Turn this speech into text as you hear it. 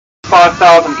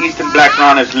5,000 eastern black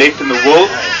rhinos left in the world.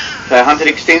 They're hunted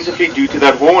extensively due to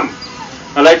that horn.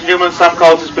 Now, ladies and gentlemen, some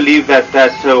cultures believe that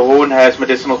that horn has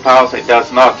medicinal powers. It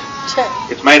does not.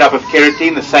 It's made up of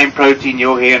keratin, the same protein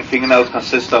your hair and fingernails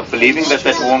consist of. Believing that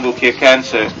that horn will cure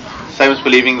cancer, same as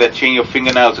believing that chewing your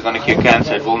fingernails are going to cure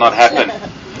cancer. It will not happen.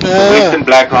 The western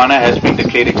black rhino has been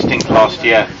declared extinct last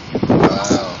year.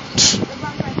 Wow.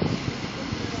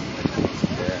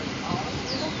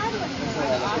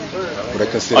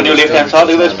 On your left hand side,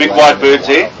 look at those big white birds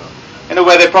there. In a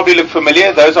way they probably look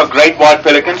familiar. Those are great white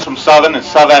pelicans from southern and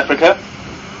South Africa.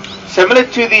 Similar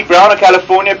to the brown or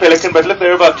California pelican, but look,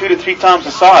 they're about 2 to 3 times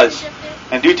the size.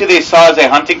 And due to their size, their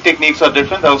hunting techniques are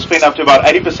different. They'll spend up to about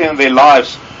 80% of their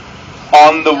lives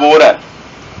on the water.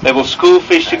 They will school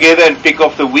fish together and pick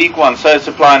off the weak ones, so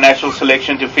supply natural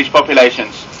selection to fish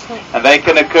populations. And they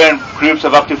can occur in groups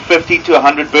of up to 50 to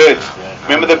 100 birds.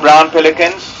 Remember the brown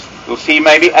pelicans? You'll see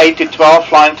maybe 8 to 12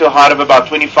 flying to a height of about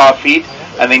 25 feet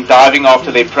and then diving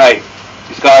after their prey.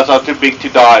 These guys are too big to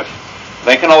dive.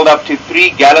 They can hold up to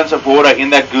 3 gallons of water in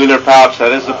that gular pouch.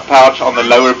 That is the pouch on the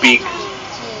lower beak.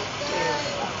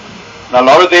 Now, a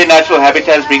lot of their natural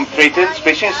habitat is being threatened,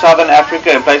 especially in southern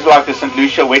Africa and places like the St.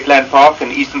 Lucia Wetland Park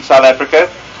in eastern South Africa,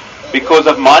 because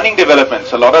of mining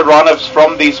developments. A lot of rhinos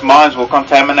from these mines will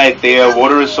contaminate their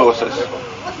water resources.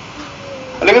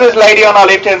 Look at this lady on our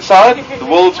left hand side. The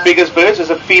world's biggest bird is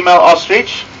a female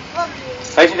ostrich.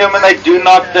 Ladies and gentlemen, they do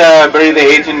not bury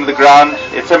their heads into the ground.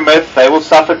 It's a myth. They will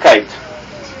suffocate.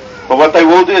 But what they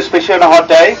will do, especially on a hot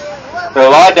day,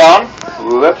 they'll lie down.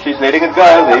 Whoops, she's letting it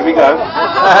go. There we go. On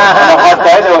a hot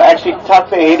day, they'll actually tuck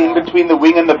their head in between the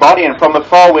wing and the body, and from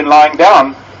afar, when lying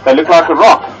down, they look like a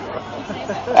rock.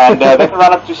 And they can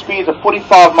run up to speeds of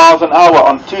 45 miles an hour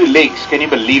on 2 legs. Can you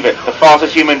believe it? The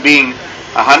fastest human being,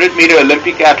 100-meter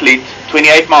Olympic athlete,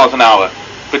 28 miles an hour.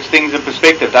 Puts things in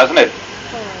perspective, doesn't it?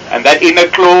 And that inner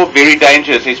claw, very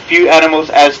dangerous. There's few animals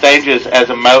as dangerous as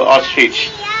a male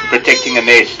ostrich protecting a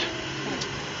nest.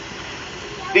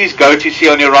 These goats you see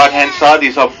on your right hand side,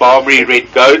 these are Barbary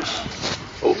red goats,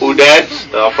 or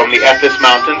udads. They are from the Atlas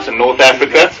Mountains in North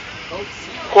Africa.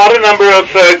 Quite a number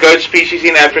of goat species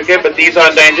in Africa, but these are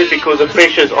endangered because of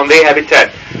pressures on their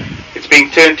habitat. It's being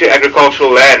turned to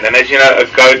agricultural land, and as you know, a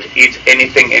goat eats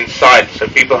anything in sight, so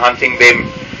people hunting them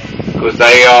because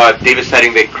they are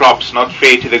devastating their crops. Not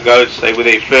fair to the goats, they were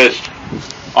there first.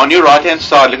 On your right hand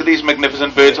side, look at these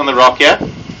magnificent birds on the rock here.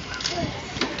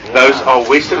 Those are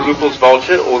Western Ruppel's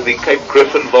vulture, or the Cape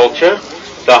Griffin vulture,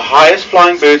 the highest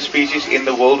flying bird species in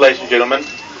the world, ladies and gentlemen.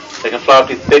 They can fly up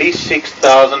to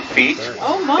 36,000 feet.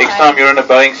 Oh my. Next time you're in a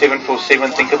Boeing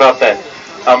 747, think about that.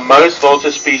 Most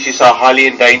vulture species are highly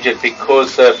endangered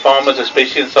because farmers,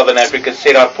 especially in southern Africa,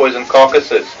 set out poison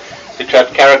carcasses to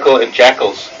trap caracal and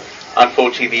jackals.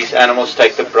 Unfortunately, these animals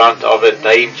take the brunt of it.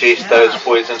 They ingest those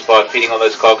poisons by feeding on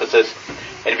those carcasses.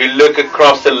 And if you look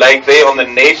across the lake there on the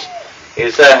nest,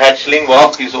 is a hatchling.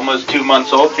 Well, he's almost 2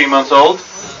 months old, 3 months old.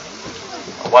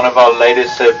 One of our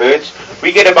latest birds.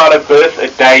 We get about a birth a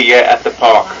day here at the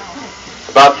park.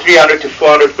 About 300 to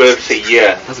 400 births a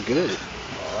year. That's good.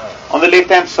 On the left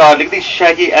hand side, look at this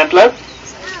shaggy antler.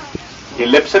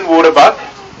 Ellipsan waterbuck.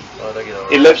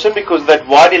 Ellipsan because that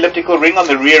white elliptical ring on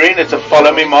the rear end, it's a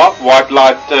follow me mark. White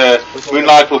light,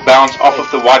 moonlight will bounce off of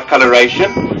the white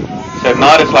coloration. So at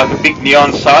night it's like a big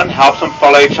neon sign, helps them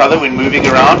follow each other when moving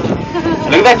around.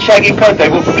 And look at that shaggy coat, they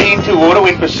will flee into water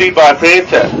when pursued by a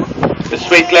predator. The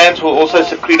sweat glands will also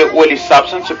secrete an oily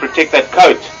substance to protect that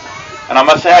coat. And I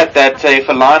must add that if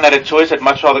a lion had a choice, I'd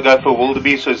much rather go for a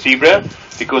wildebeest or a zebra,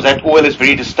 because that oil is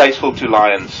very distasteful to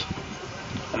lions.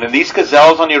 And then these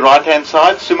gazelles on your right hand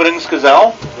side, Sumering's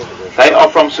gazelle, they are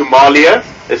from Somalia,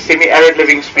 a semi-arid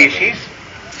living species.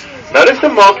 Notice the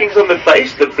markings on the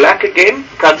face, the black again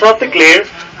cuts out the glare,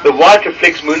 the white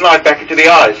reflects moonlight back into the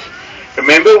eyes.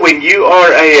 Remember, when you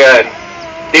are a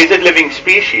desert living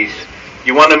species,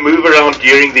 you want to move around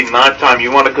during the night time.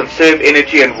 You want to conserve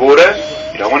energy and water.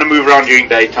 You don't want to move around during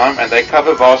daytime, and they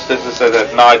cover vast distances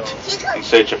at night in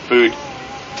search of food.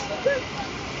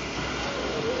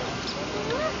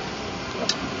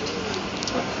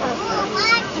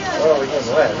 Oh, we can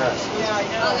wet, huh? Yeah, I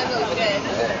know. Oh, that was good.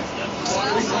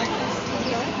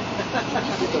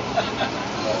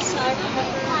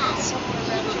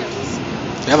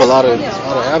 They have a lot of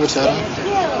habitat.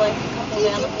 Yeah, like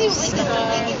a couple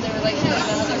animals. They were like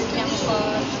another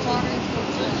camouflage water.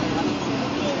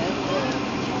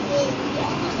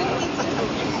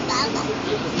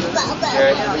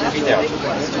 Yeah, feet down.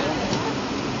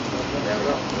 There we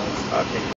go. Okay.